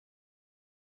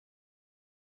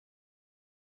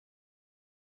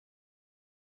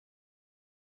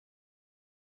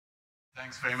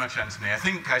Thanks very much, Anthony. I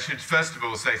think I should first of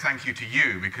all say thank you to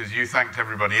you, because you thanked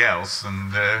everybody else,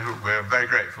 and we're very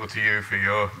grateful to you for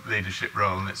your leadership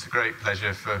role, and it's a great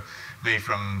pleasure for me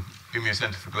from Umeå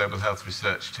Centre for Global Health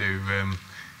Research to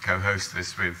co-host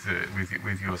this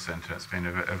with your centre. It's been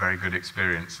a very good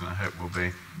experience, and I hope will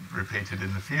be repeated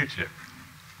in the future.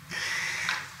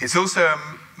 It's also a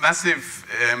massive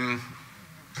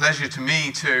pleasure to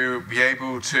me to be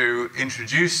able to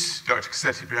introduce Dr.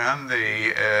 Kesetebirhan,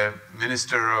 the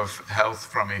Minister of Health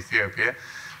from Ethiopia.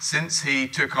 Since he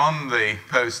took on the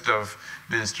post of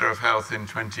Minister of Health in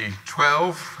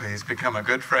 2012, he's become a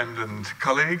good friend and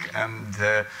colleague, and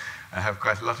I have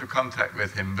quite a lot of contact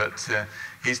with him, but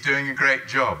he's doing a great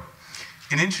job.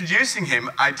 In introducing him,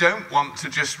 I don't want to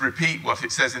just repeat what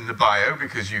it says in the bio,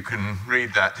 because you can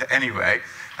read that anyway.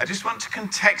 I just want to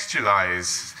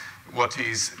contextualize what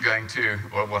he's going to,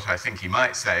 or what I think he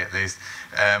might say at least,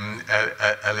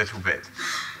 a little bit.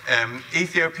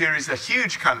 Ethiopia is a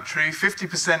huge country,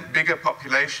 50% bigger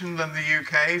population than the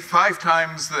UK, 5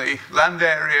 times the land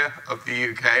area of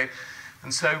the UK,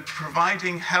 and so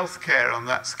providing healthcare on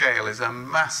that scale is a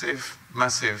massive,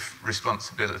 massive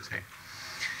responsibility.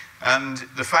 And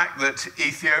the fact that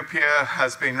Ethiopia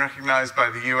has been recognized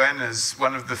by the UN as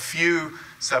one of the few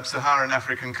sub-Saharan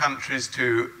African countries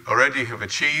to already have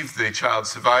achieved the child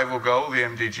survival goal, the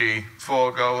MDG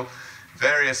 4 goal,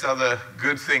 various other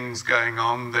good things going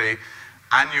on. The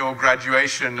annual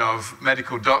graduation of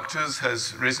medical doctors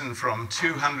has risen from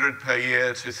 200 per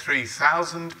year to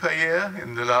 3,000 per year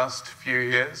in the last few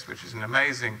years, which is an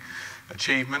amazing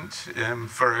achievement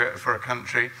for a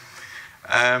country.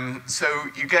 So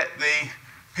you get the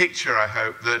picture, I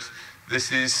hope, that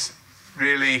this is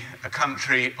really a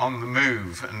country on the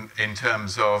move in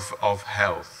terms of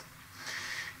health.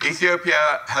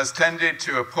 Ethiopia has tended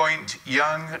to appoint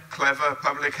young, clever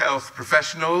public health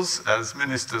professionals as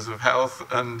ministers of health,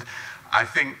 and I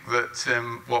think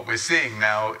that what we're seeing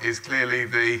now is clearly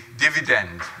the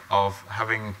dividend of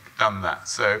having done that.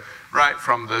 So right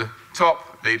from the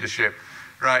top leadership,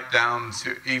 right down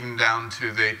to even down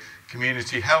to the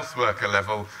community health worker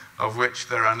level, of which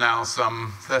there are now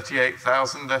some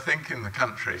 38,000, I think, in the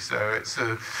country. So it's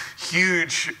a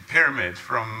huge pyramid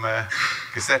from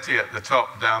Keseti at the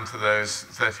top down to those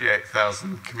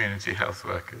 38,000 community health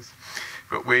workers.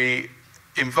 But we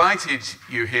invited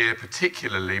you here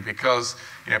particularly because,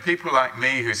 you know, people like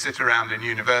me who sit around in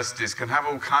universities can have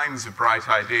all kinds of bright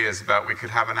ideas about we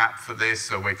could have an app for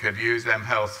this or we could use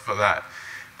mHealth for that.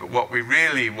 But what we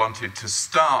really wanted to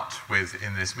start with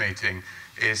in this meeting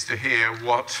is to hear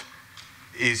what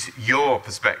is your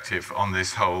perspective on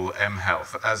this whole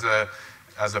mHealth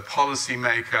as a policy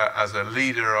maker, as a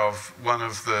leader of one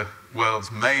of the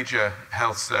world's major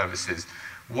health services.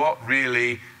 What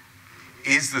really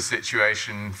is the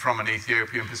situation from an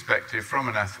Ethiopian perspective, from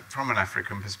an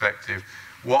African perspective?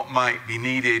 What might be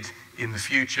needed in the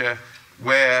future?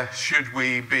 Where should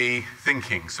we be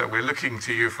thinking? So we're looking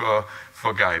to you for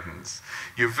guidance.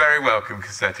 You're very welcome,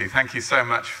 Keseti. Thank you so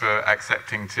much for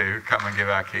accepting to come and give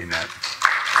our keynote.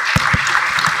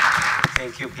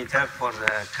 Thank you, Peter, for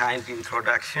the kind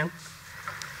introduction.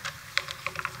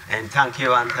 And thank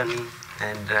you, Anthony,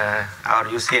 and our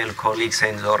UCL colleagues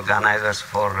and the organizers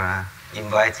for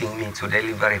inviting me to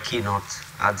deliver a keynote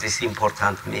at this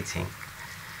important meeting.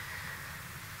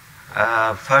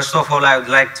 First of all, I would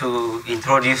like to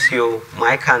introduce you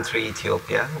my country,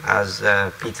 Ethiopia. As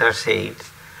Peter said,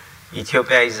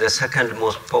 Ethiopia is the second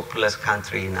most populous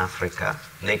country in Africa,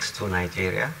 next to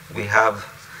Nigeria. We have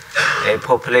a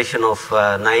population of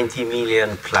 90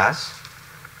 million plus.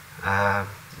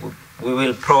 We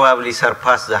will probably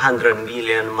surpass the 100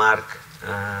 million mark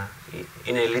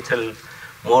in a little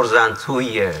more than 2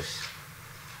 years.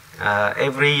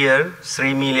 Every year,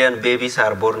 3 million babies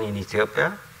are born in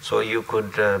Ethiopia. So you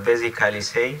could basically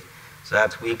say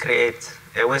that we create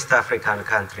a West African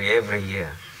country every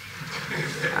year.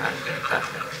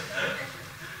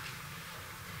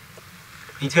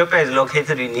 Ethiopia is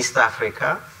located in East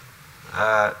Africa.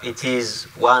 It is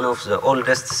one of the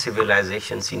oldest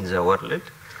civilizations in the world,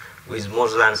 with more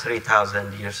than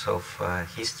 3,000 years of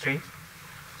history.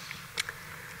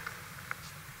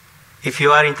 If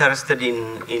you are interested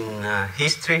in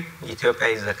history, Ethiopia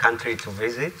is the country to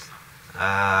visit.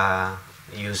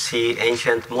 You see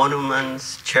ancient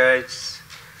monuments, churches,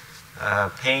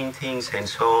 paintings, and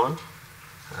so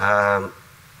on.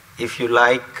 If you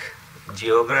like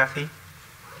geography,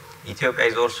 Ethiopia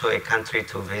is also a country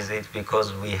to visit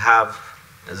because we have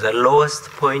the lowest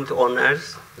point on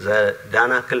Earth, the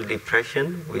Danakil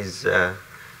Depression, with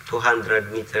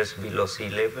 200 meters below sea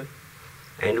level.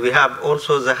 And we have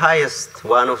also the highest,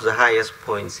 one of the highest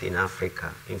points in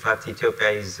Africa. In fact, Ethiopia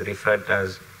is referred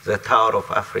as the Tower of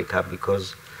Africa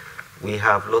because we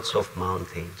have lots of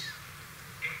mountains.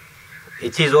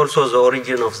 It is also the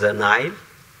origin of the Nile.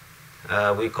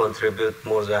 We contribute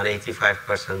more than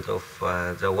 85%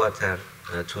 of the water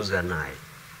to the Nile.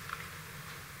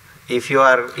 If you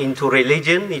are into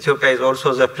religion, Ethiopia is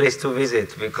also the place to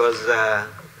visit because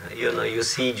you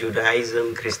see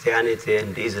Judaism, Christianity,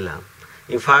 and Islam.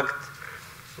 In fact,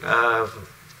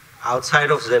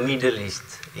 outside of the Middle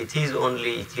East, it is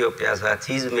only Ethiopia that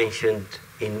is mentioned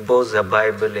in both the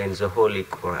Bible and the Holy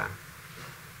Quran.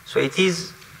 So it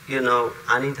is,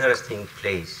 an interesting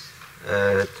place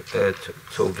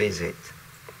to visit.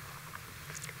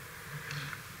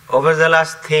 Over the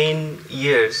last 10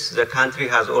 years, the country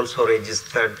has also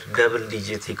registered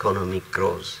double-digit economic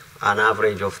growth, an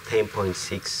average of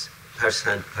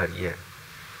 10.6% per year.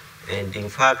 And in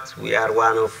fact, we are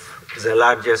one of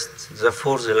the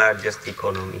fourth largest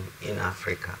economy in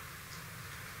Africa.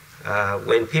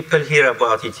 When people hear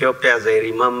about Ethiopia, they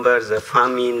remember the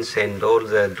famines and all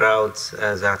the droughts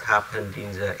that happened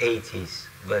in the 80s.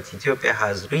 But Ethiopia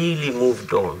has really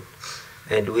moved on.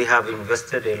 And we have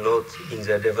invested a lot in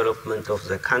the development of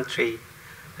the country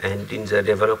and in the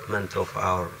development of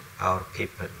our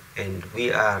people. And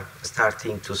we are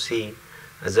starting to see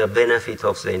the benefit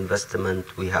of the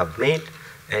investment we have made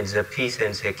and the peace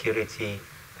and security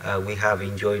we have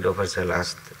enjoyed over the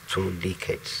last 2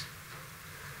 decades.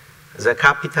 The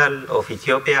capital of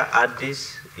Ethiopia,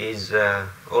 Addis, is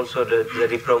also the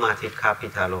diplomatic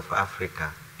capital of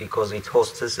Africa because it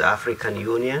hosts the African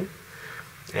Union,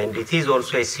 and it is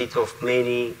also a seat of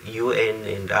many UN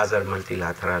and other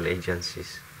multilateral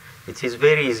agencies. It is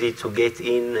very easy to get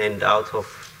in and out of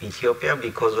Ethiopia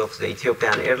because of the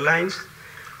Ethiopian Airlines,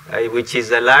 which is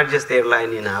the largest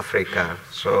airline in Africa.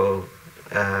 So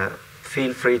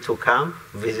feel free to come,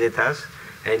 visit us,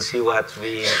 and see what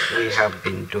we have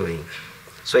been doing.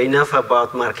 So enough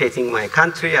about marketing my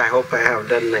country. I hope I have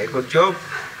done a good job.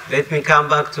 Let me come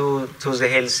back to the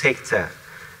health sector.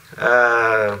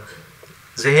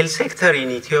 The health sector in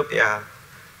Ethiopia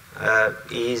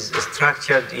is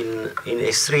structured in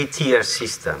a 3-tier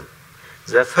system.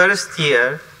 The first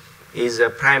tier is a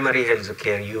primary health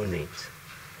care unit.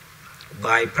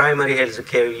 By primary health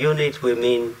care unit, we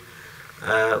mean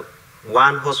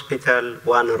one hospital,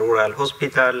 one rural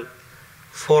hospital,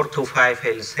 4 to 5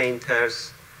 health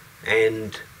centers,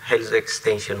 and health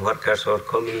extension workers or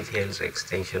community health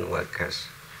extension workers.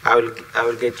 I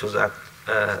will get to that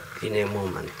in a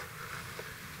moment.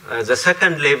 The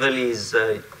second level is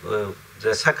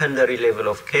the secondary level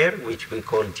of care, which we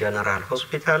call general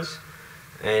hospitals.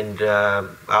 And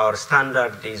our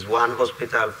standard is 1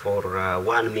 hospital for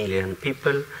 1 million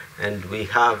people, and we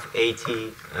have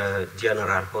 80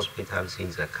 general hospitals in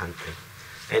the country.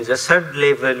 And the third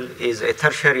level is a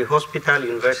tertiary hospital,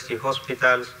 university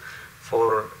hospitals,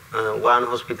 for 1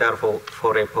 hospital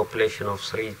for a population of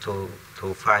 3 to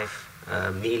 5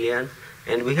 million.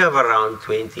 And we have around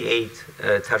 28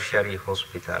 tertiary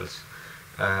hospitals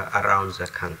around the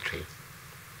country.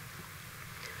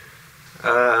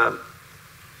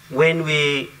 When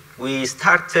we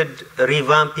started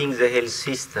revamping the health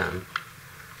system,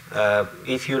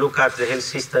 if you look at the health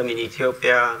system in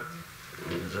Ethiopia,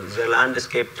 the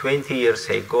landscape 20 years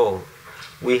ago,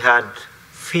 we had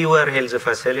fewer health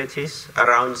facilities,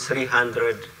 around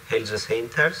 300 health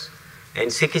centers,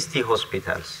 and 60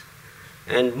 hospitals.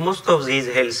 And most of these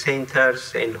health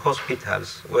centers and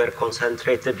hospitals were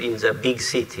concentrated in the big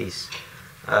cities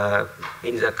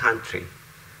in the country.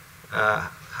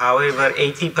 However,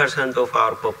 80% of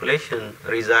our population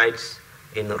resides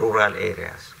in rural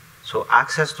areas. So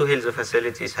access to health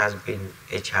facilities has been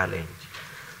a challenge.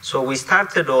 So we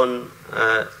started on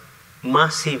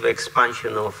massive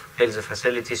expansion of health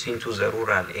facilities into the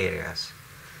rural areas.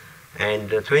 And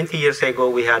 20 years ago,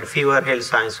 we had fewer health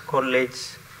science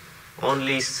colleges,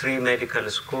 only 3 medical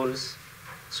schools.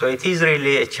 So it is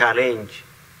really a challenge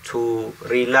to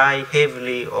rely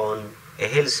heavily on a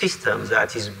health system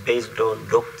that is based on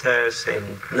doctors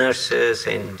and nurses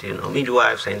and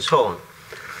midwives and so on.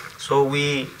 So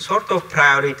we sort of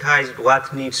prioritized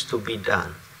what needs to be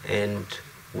done, and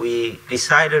we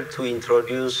decided to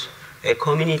introduce a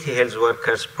community health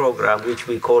workers program, which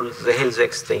we call the Health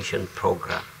Extension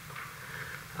Program.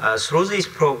 Through this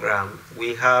program,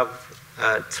 we have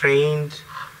trained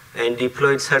and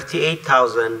deployed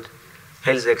 38,000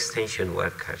 health extension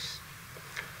workers.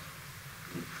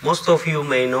 Most of you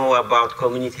may know about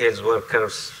community health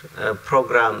workers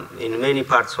program in many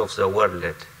parts of the world.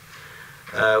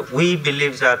 We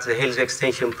believe that the health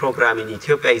extension program in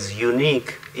Ethiopia is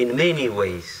unique in many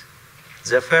ways.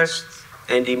 The first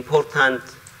and important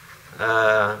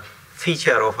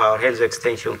feature of our health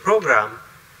extension program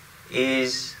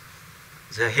is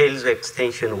the health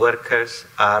extension workers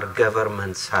are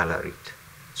government salaried.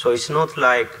 So it's not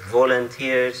like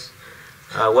volunteers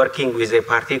working with a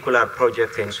particular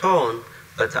project and so on,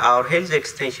 but our health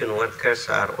extension workers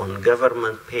are on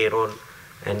government payroll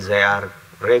and they are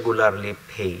regularly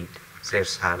paid their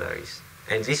salaries.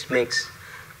 And this makes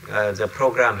the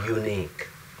program unique.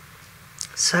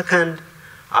 Second,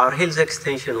 our health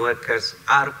extension workers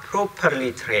are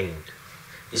properly trained.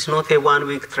 It's not a 1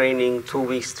 week training, 2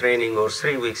 weeks training, or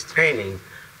 3 weeks training,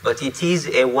 but it is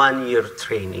a 1 year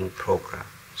training program.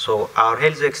 So our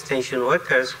health extension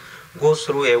workers go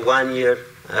through a 1 year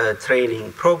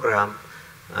training program,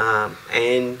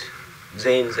 and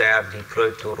then they are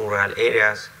deployed to rural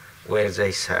areas where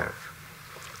they serve.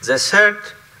 The third,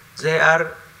 they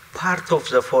are part of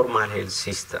the formal health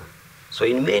system. So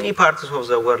in many parts of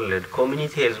the world,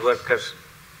 community health workers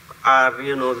are,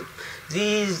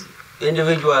 these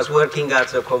individuals working at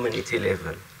the community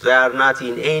level. They are not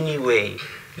in any way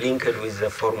linked with the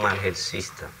formal health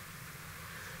system.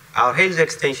 Our health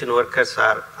extension workers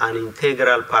are an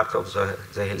integral part of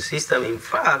the health system. In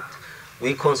fact,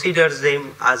 we consider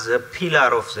them as a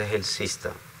pillar of the health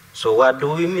system. So what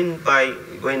do we mean by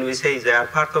when we say they are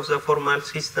part of the formal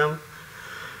system?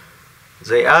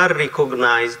 They are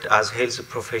recognized as health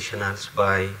professionals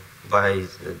by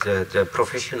the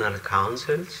professional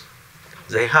councils.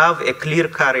 They have a clear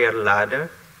career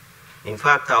ladder. In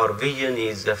fact, our vision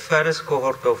is the first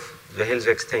cohort of the health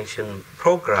extension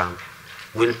program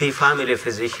will be family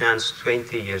physicians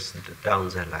 20 years down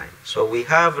the line. So we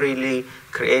have really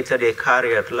created a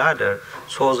career ladder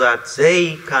so that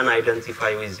they can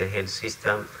identify with the health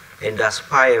system and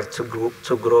aspire to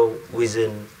grow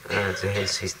within the health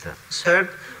system. Third,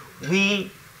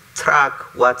 we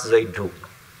track what they do.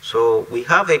 So we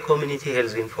have a community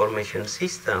health information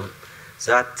system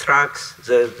that tracks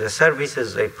the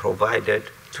services they provided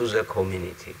to the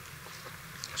community.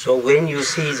 So when you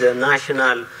see the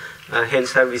national health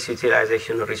service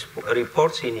utilization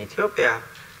reports in Ethiopia,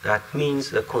 that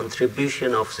means the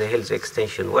contribution of the health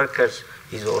extension workers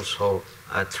is also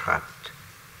tracked.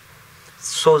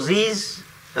 So these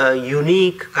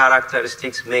unique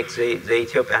characteristics make the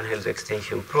Ethiopian health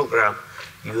extension program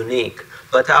unique.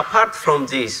 But apart from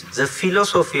this, the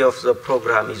philosophy of the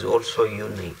program is also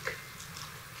unique.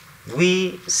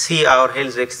 We see our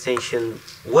health extension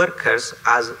workers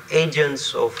as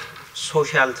agents of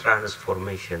social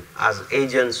transformation, as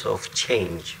agents of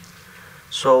change.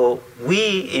 So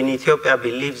we in Ethiopia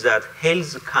believe that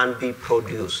health can be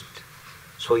produced.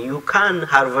 So you can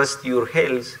harvest your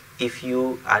health if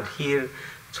you adhere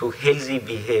to healthy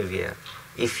behavior,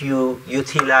 if you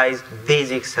utilize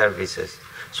basic services.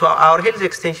 So our health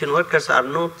extension workers are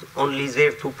not only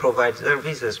there to provide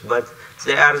services, but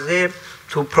they are there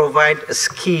to provide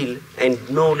skill and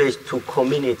knowledge to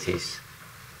communities.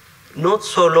 Not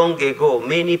so long ago,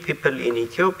 many people in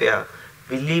Ethiopia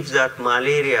believe that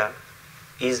malaria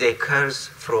is a curse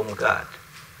from God.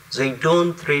 They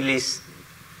didn't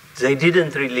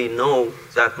really know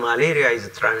that malaria is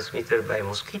transmitted by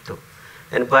mosquito.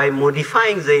 And by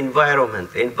modifying the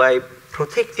environment and by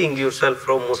protecting yourself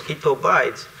from mosquito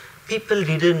bites, people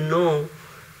didn't know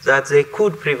that they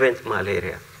could prevent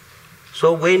malaria.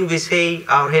 So when we say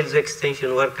our health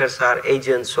extension workers are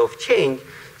agents of change,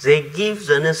 they give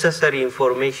the necessary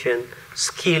information,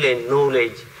 skill, and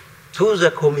knowledge to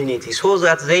the community so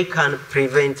that they can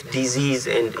prevent disease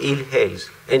and ill health,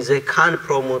 and they can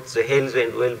promote the health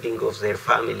and well-being of their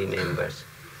family members.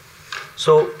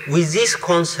 So with this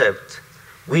concept,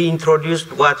 we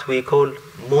introduced what we call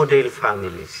model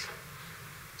families.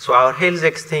 So our health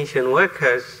extension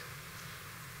workers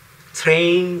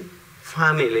train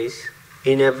families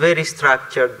in a very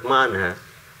structured manner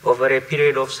over a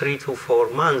period of 3 to 4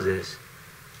 months.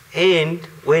 And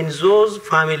when those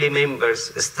family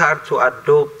members start to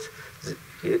adopt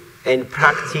and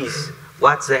practice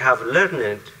what they have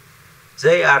learned,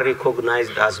 they are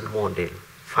recognized as model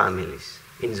families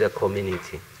in the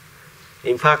community.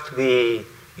 In fact, we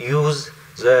use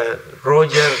the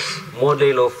Rogers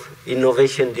model of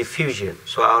innovation diffusion.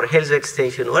 So our health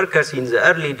extension workers in the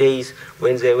early days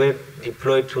when they were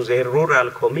deployed to their rural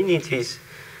communities,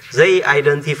 they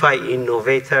identify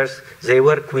innovators, they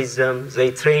work with them,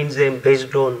 they train them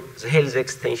based on the health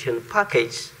extension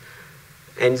package.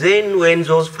 And then when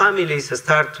those families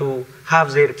start to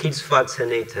have their kids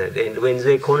vaccinated, and when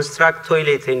they construct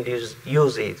toilet and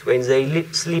use it, when they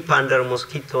sleep under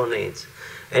mosquito nets,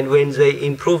 And when they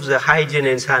improve the hygiene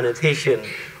and sanitation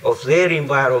of their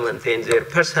environment and their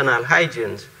personal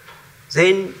hygiene,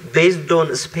 then based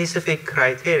on specific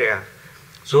criteria,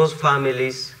 those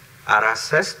families are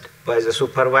assessed by the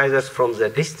supervisors from the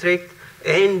district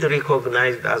and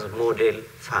recognized as model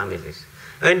families.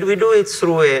 And we do it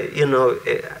through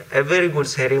a very good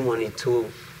ceremony to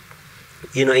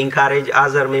encourage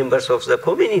other members of the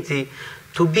community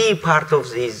to be part of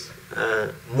this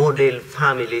model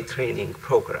family training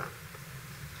program.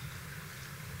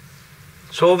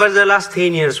 So over the last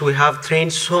 10 years, we have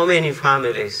trained so many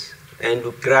families and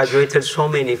graduated so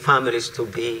many families to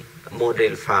be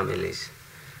model families.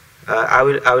 I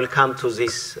will come to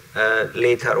this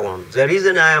later on. The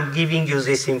reason I am giving you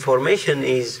this information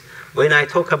is when I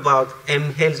talk about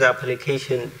mHealth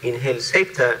application in health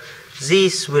sector,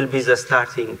 this will be the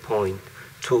starting point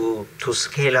to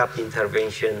scale up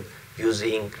intervention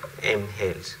using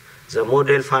mHealth, the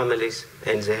model families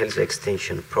and the health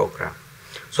extension program.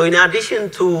 So in addition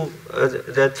to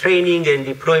the training and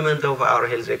deployment of our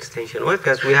health extension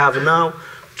workers, we have now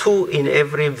 2 in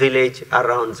every village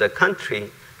around the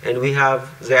country, and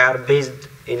they are based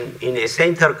in a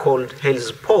center called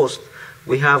Health Post.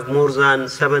 We have more than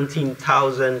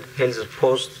 17,000 health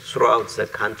posts throughout the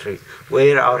country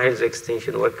where our health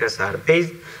extension workers are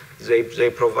based. They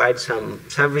provide some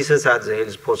services at the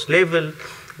health post level.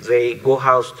 They go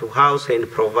house to house and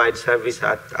provide service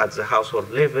at the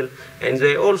household level. And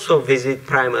they also visit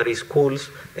primary schools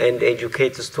and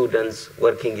educate students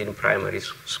working in primary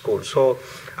schools. So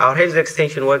our health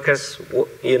extension workers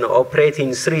operate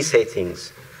in 3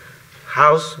 settings: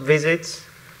 house visits,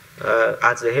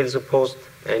 at the health post,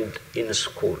 and in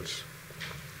schools.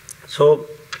 So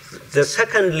the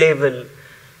second level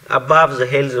above the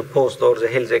health post or the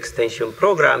health extension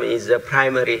program is the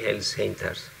primary health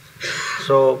centers.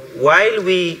 So while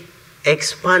we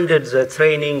expanded the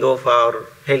training of our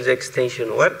health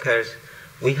extension workers,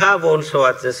 we have also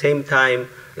at the same time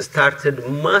started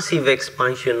massive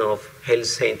expansion of health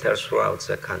centers throughout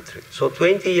the country. So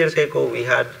 20 years ago, we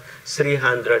had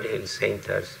 300 health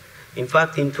centers. In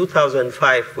fact, in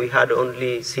 2005, we had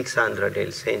only 600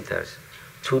 health centers.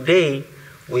 Today,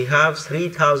 we have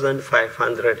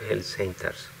 3,500 health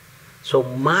centers. So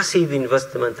massive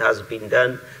investment has been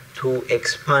done to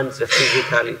expand the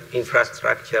physical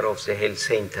infrastructure of the health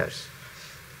centers.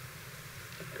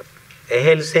 A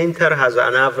health center has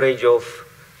an average of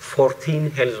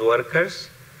 14 health workers.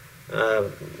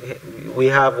 We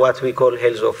have what we call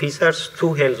health officers,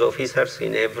 2 health officers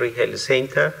in every health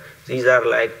center. These are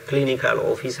like clinical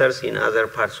officers in other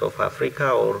parts of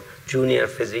Africa, or junior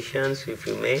physicians, if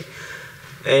you may.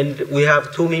 And we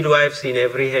have 2 midwives in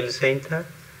every health center.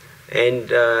 And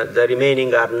the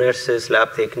remaining are nurses,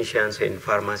 lab technicians, and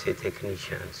pharmacy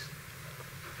technicians.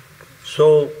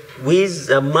 So with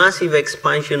the massive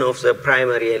expansion of the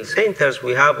primary health centers,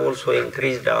 we have also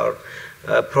increased our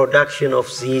production of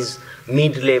these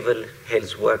mid-level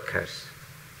health workers.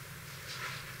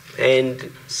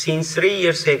 And since 3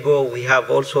 years ago, we have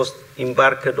also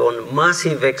embarked on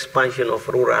massive expansion of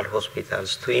rural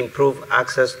hospitals to improve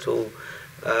access to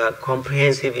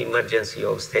comprehensive emergency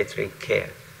obstetric care.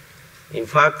 In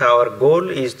fact, our goal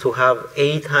is to have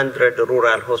 800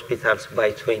 rural hospitals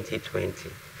by 2020.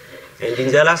 And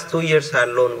in the last 2 years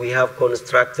alone, we have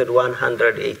constructed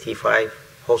 185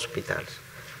 hospitals.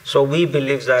 So we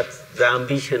believe that the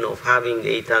ambition of having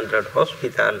 800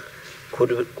 hospitals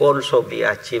could also be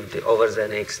achieved over the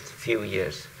next few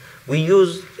years. We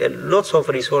use lots of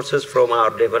resources from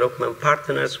our development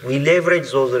partners. We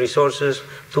leverage those resources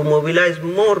to mobilize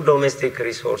more domestic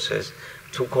resources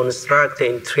to construct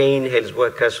and train health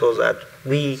workers so that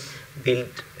we build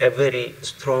a very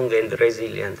strong and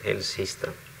resilient health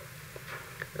system.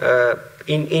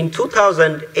 In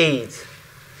 2008,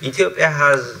 Ethiopia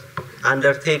has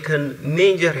undertaken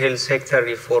major health sector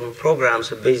reform programs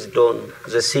based on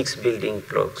the 6 building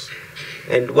blocks.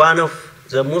 And one of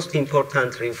the most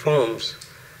important reforms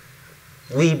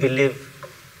we believe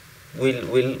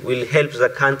will help the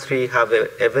country have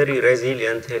a very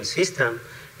resilient health system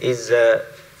is the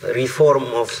reform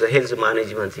of the health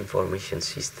management information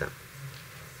system.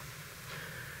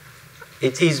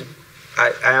 It is,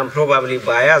 I am probably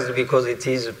biased because it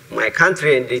is my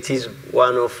country and it is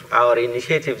one of our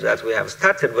initiatives that we have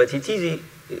started, but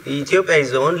Ethiopia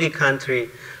is the only country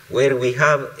where we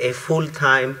have a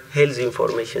full-time health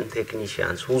information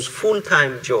technicians whose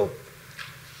full-time job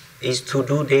is to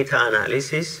do data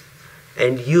analysis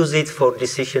and use it for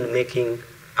decision-making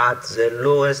at the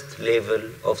lowest level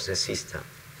of the system.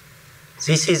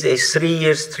 This is a 3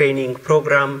 year training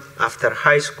program after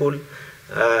high school.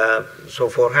 So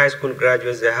for high school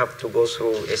graduates, they have to go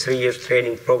through a 3-year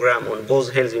training program on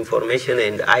both health information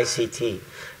and ICT.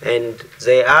 And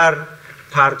they are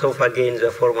part of, again,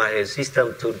 the formal health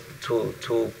system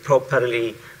to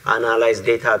properly analyze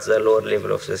data at the lower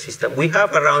level of the system. We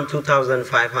have around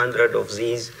 2,500 of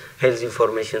these health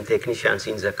information technicians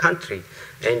in the country.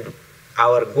 And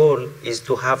our goal is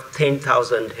to have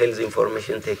 10,000 health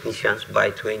information technicians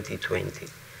by 2020.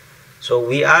 So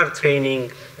we are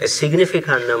training a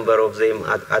significant number of them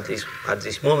at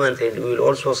this moment, and we will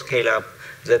also scale up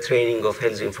the training of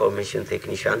health information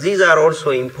technicians. These are also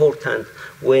important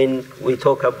when we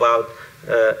talk about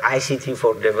ICT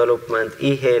for development,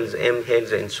 e-health,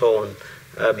 mHealth, and so on,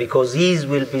 because these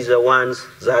will be the ones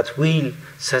that will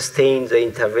sustain the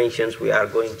interventions we are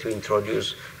going to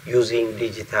introduce using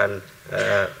digital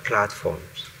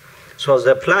platforms. So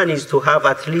the plan is to have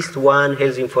at least one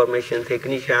health information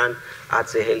technician at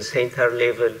the health center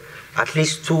level, at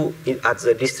least 2 at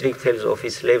the district health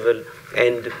office level,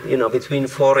 and between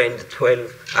 4 and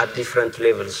 12 at different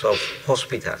levels of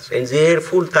hospitals. And their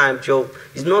full-time job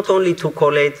is not only to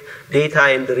collect data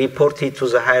and report it to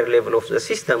the higher level of the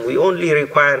system. We only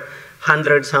require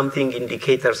 100-something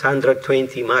indicators,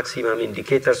 120 maximum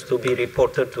indicators to be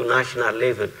reported to national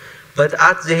level. But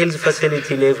at the health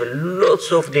facility level,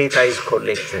 lots of data is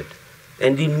collected.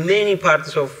 And in many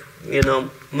parts of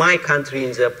my country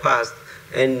in the past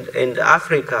and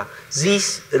Africa,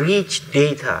 this rich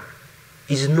data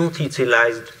is not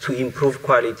utilized to improve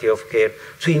quality of care,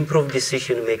 to improve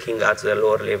decision making at the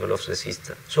lower level of the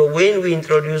system. So when we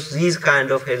introduce these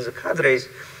kind of health cadres,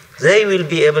 they will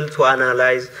be able to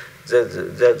analyze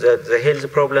the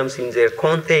health problems in their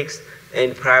context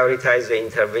and prioritize the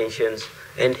interventions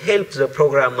and help the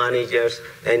program managers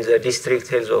and the district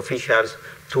health officials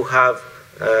to have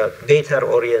better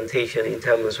orientation in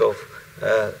terms of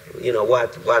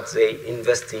what they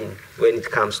invest in when it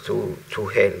comes to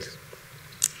health.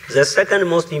 The second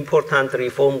most important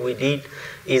reform we did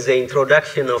is the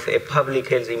introduction of a public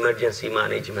health emergency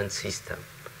management system.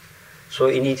 So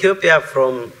in Ethiopia,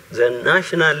 from the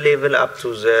national level up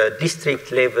to the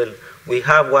district level, we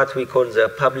have what we call the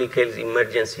public health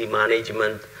emergency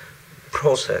management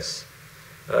process.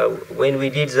 When we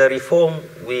did the reform,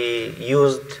 we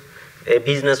used a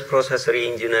business process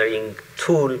re-engineering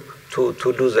tool to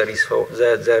do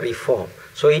the reform.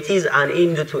 So it is an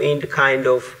end-to-end kind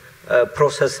of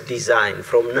process design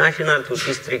from national to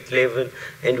district level,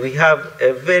 and we have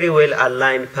a very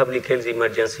well-aligned public health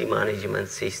emergency management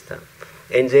system.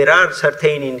 And there are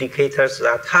certain indicators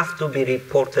that have to be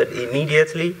reported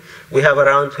immediately. We have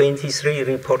around 23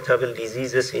 reportable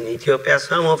diseases in Ethiopia.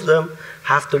 Some of them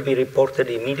have to be reported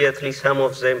immediately. Some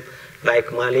of them,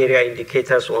 like malaria,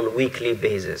 indicators on weekly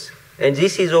basis. And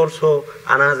this is also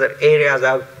another area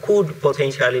that could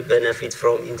potentially benefit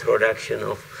from introduction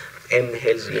of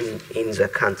mHealth in the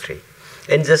country.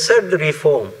 And the third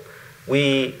reform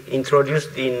we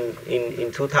introduced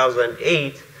in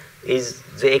 2008 is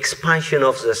the expansion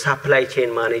of the supply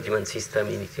chain management system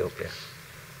in Ethiopia.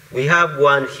 We have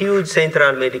one huge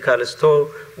central medical store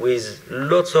with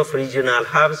lots of regional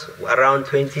hubs, around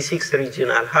 26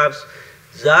 regional hubs,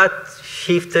 that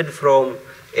shifted from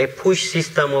a push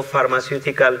system of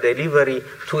pharmaceutical delivery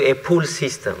to a pull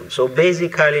system. So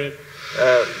basically,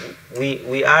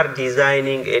 we are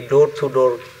designing a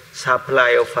door-to-door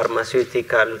supply of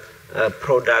pharmaceutical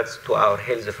products to our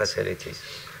health facilities.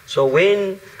 So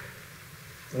when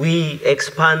we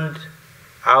expand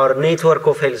our network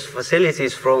of health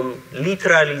facilities from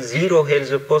literally 0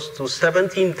 health posts to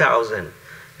 17,000,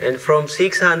 and from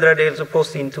 600 health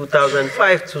posts in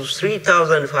 2005 to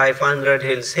 3,500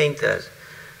 health centers,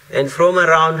 and from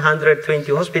around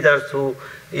 120 hospitals to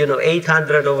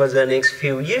 800 over the next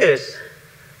few years,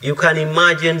 you can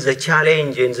imagine the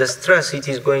challenge and the stress it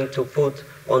is going to put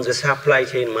on the supply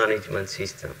chain management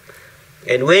system.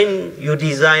 And when you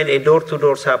design a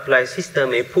door-to-door supply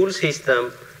system, a pull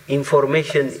system,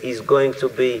 information is going to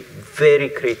be very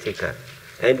critical.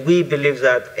 And we believe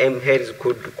that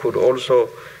mHealth could also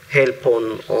help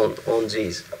on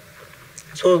this.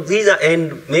 So these are,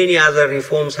 and many other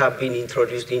reforms have been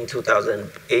introduced in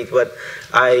 2008, but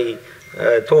I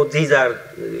thought these are,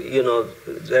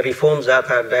 the reforms that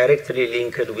are directly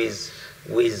linked with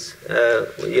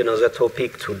the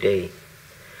topic today.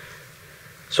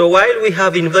 So while we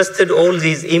have invested all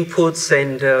these inputs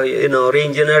and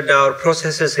re-engineered our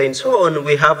processes and so on,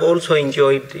 we have also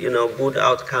enjoyed good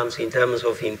outcomes in terms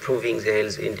of improving the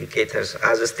health indicators.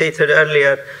 As stated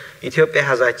earlier, Ethiopia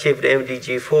has achieved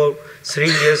MDG 4 3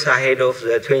 years ahead of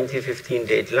the 2015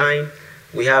 deadline.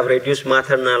 We have reduced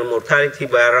maternal mortality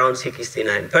by around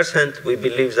 69%. We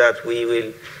believe that we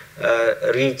will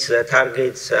reach the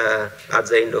targets at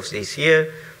the end of this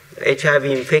year. HIV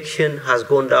infection has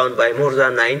gone down by more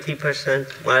than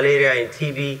 90%. Malaria and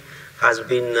TB has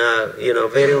been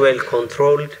very well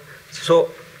controlled. So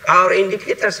our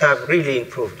indicators have really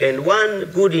improved. And one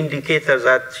good indicator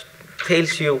that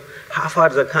tells you how far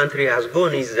the country has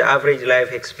gone is the average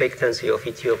life expectancy of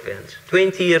Ethiopians.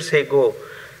 20 years ago,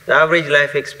 the average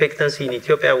life expectancy in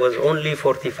Ethiopia was only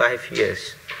 45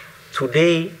 years.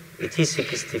 Today, it is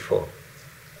 64.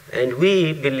 And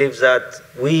we believe that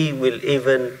we will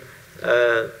even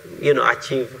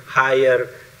achieve higher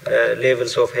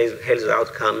levels of health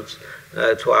outcomes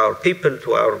to our people,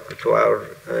 to our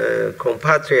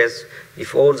compatriots,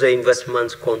 if all the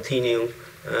investments continue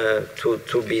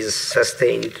to be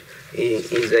sustained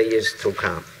in the years to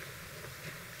come.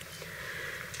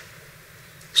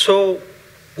 So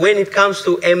when it comes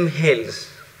to mHealth,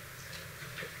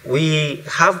 we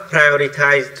have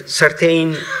prioritized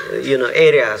certain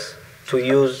areas to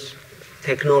use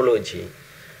technology.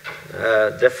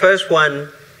 The first one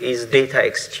is data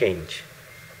exchange.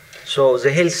 So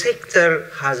the health sector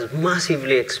has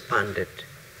massively expanded.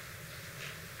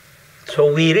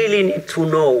 So we really need to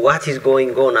know what is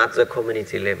going on at the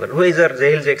community level, whether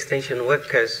the health extension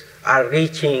workers are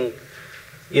reaching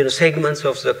segments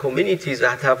of the communities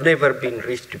that have never been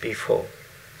reached before.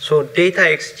 So data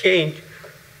exchange,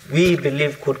 we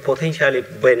believe, could potentially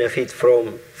benefit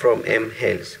from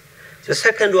mHealth. The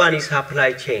second one is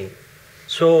supply chain.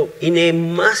 So in a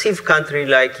massive country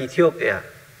like Ethiopia,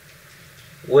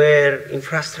 where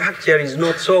infrastructure is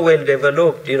not so well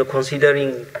developed,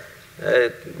 considering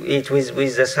it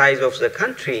with the size of the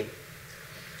country,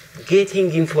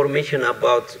 getting information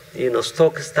about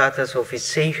stock status of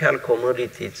essential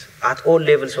commodities at all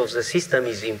levels of the system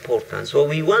is important. So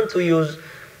we want to use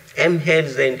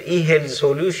mHealth and eHealth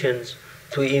solutions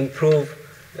to improve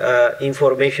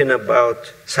information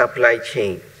about supply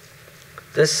chain.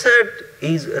 The third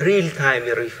is real-time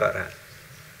referral.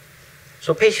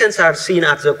 So patients are seen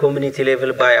at the community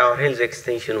level by our health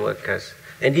extension workers.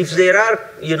 And if there are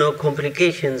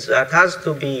complications that has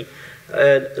to be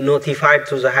notified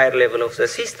to the higher level of the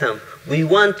system, we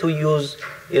want to use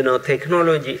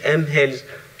technology, mHealth,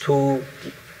 to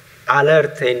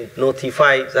alert and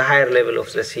notify the higher level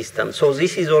of the system. So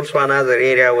this is also another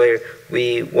area where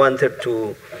we wanted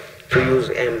to use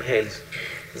mHealth.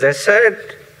 The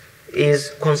third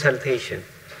is consultation.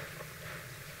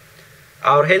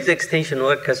 Our health extension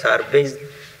workers are based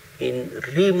in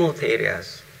remote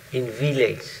areas, in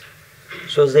villages.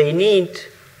 So they need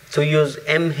to use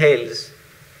mHealth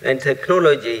and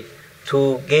technology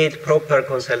to get proper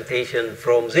consultation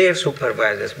from their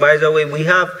supervisors. By the way, we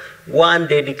have one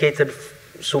dedicated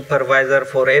supervisor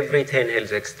for every 10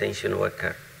 health extension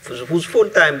worker, whose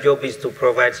full-time job is to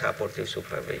provide supportive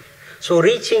supervision. So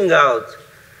reaching out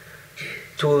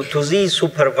to these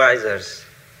supervisors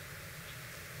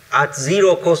at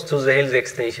zero cost to the health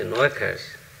extension workers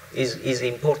is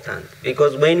important,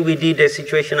 because when we did a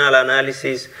situational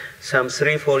analysis some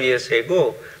 3-4 years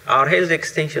ago, our health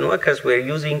extension workers were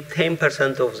using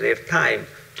 10% of their time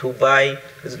to buy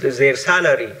their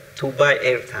salary to buy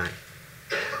airtime.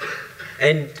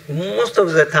 And most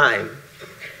of the time,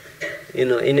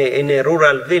 in a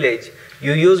rural village,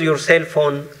 you use your cell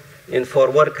phone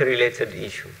for work-related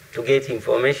issue, to get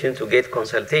information, to get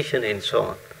consultation, and so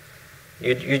on.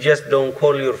 You just don't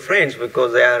call your friends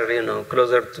because they are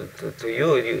closer to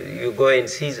you. You go and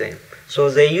see them. So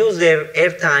they use their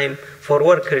airtime for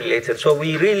work-related. So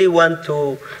we really want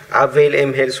to avail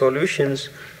mHealth solutions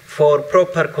for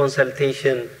proper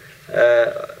consultation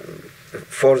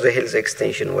for the health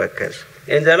extension workers.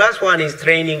 And the last one is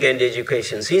training and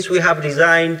education. Since we have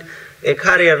designed a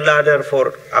career ladder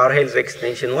for our health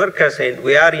extension workers, and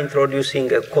we are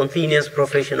introducing a continuous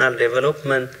professional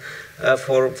development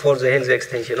for the health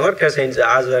extension workers and the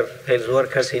other health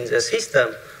workers in the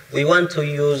system, we want to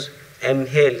use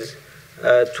mHealth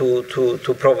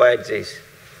to provide this.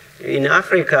 In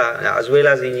Africa, as well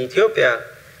as in Ethiopia,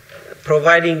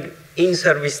 providing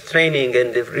in-service training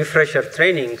and refresher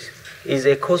trainings is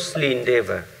a costly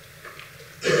endeavor.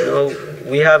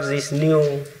 We have this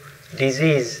new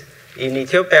disease in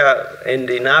Ethiopia and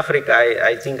in Africa.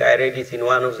 I think I read it in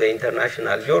one of the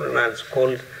international journals,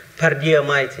 called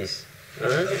perdiamitis.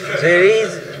 There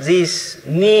is this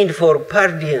need for per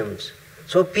diems.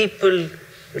 So people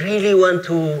really want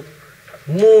to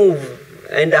move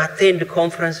and attend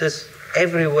conferences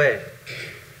everywhere.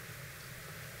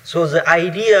 So the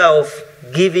idea of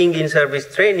giving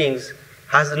in-service trainings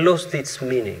has lost its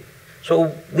meaning.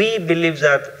 So we believe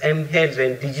that mHealth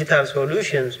and digital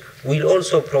solutions will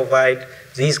also provide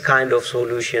these kind of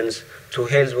solutions to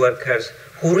health workers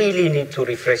who really need to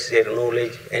refresh their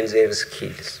knowledge and their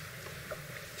skills.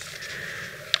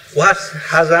 What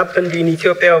has happened in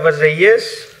Ethiopia over the years?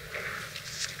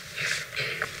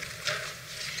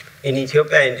 In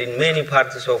Ethiopia and in many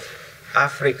parts of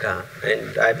Africa,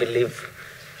 and I believe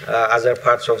other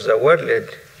parts of the world,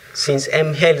 since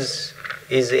mHealth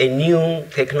is a new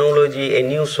technology, a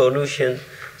new solution,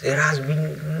 there has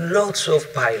been lots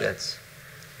of pilots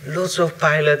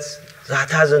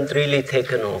that hasn't really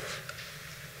taken off.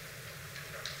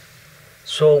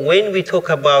 So when we talk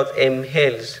about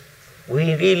mHealth,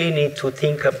 we really need to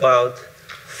think about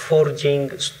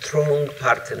forging strong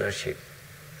partnership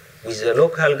with the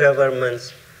local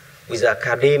governments, with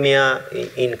academia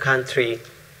in country,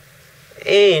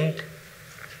 and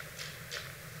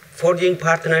forging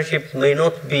partnership may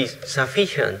not be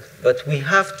sufficient, but we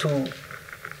have to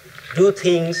do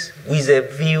things with a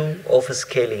view of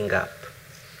scaling up.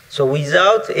 So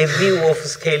without a view of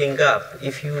scaling up,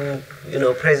 if you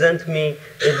present me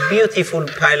a beautiful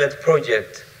pilot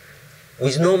project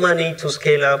with no money to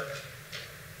scale up,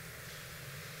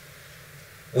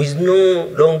 with no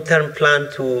long-term plan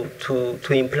to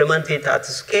implement it at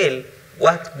scale,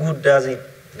 what good does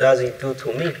it do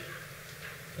to me?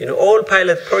 All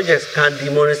pilot projects can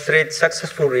demonstrate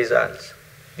successful results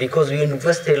because you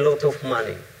invest a lot of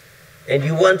money. And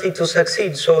you want it to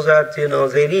succeed so that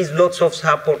there is lots of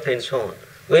support and so on.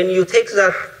 When you take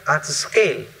that at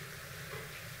scale,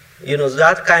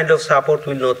 that kind of support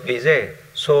will not be there.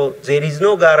 So there is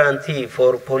no guarantee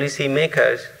for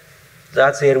policymakers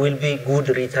that there will be good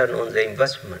return on the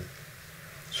investment.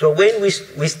 So when we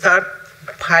start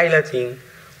piloting,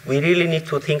 we really need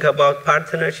to think about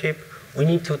partnership. We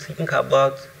need to think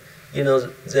about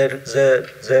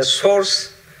the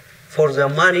source for the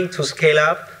money to scale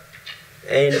up.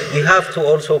 And we have to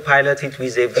also pilot it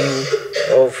with a view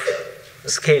of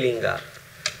scaling up.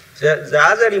 The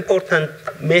other important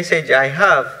message I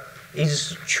have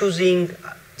is choosing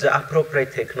the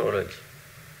appropriate technology.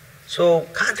 So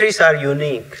countries are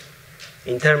unique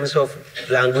in terms of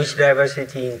language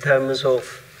diversity, in terms of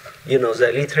the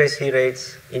literacy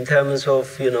rates, in terms of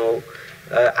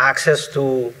access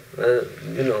to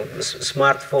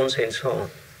smartphones and so on.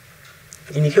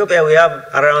 In Ethiopia, we have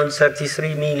around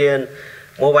 33 million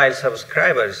mobile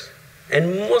subscribers.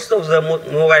 And most of the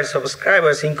mobile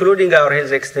subscribers, including our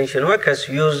health extension workers,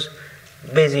 use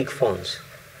basic phones,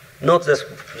 not the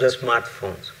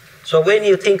smartphones. So when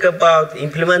you think about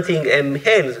implementing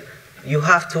mHealth, you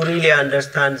have to really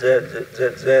understand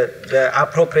the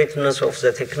appropriateness of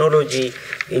the technology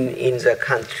in the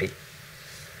country.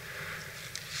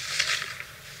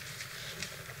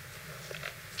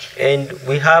 And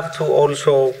we have to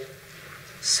also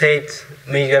set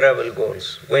measurable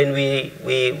goals. When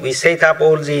we set up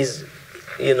all these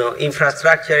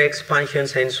infrastructure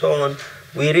expansions and so on,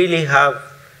 we really have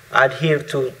adhered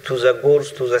to the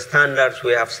goals, to the standards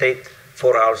we have set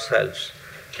for ourselves.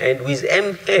 And with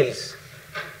mHealth,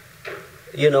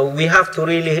 we have to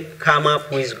really come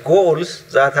up with goals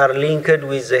that are linked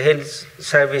with the health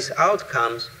service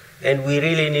outcomes, and we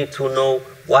really need to know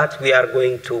what we are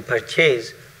going to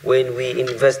purchase when we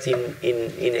invest in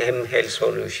mHealth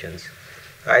solutions.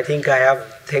 I think I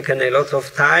have taken a lot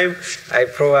of time. I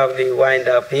probably wind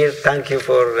up here. Thank you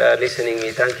for listening to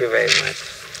me. Thank you very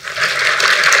much.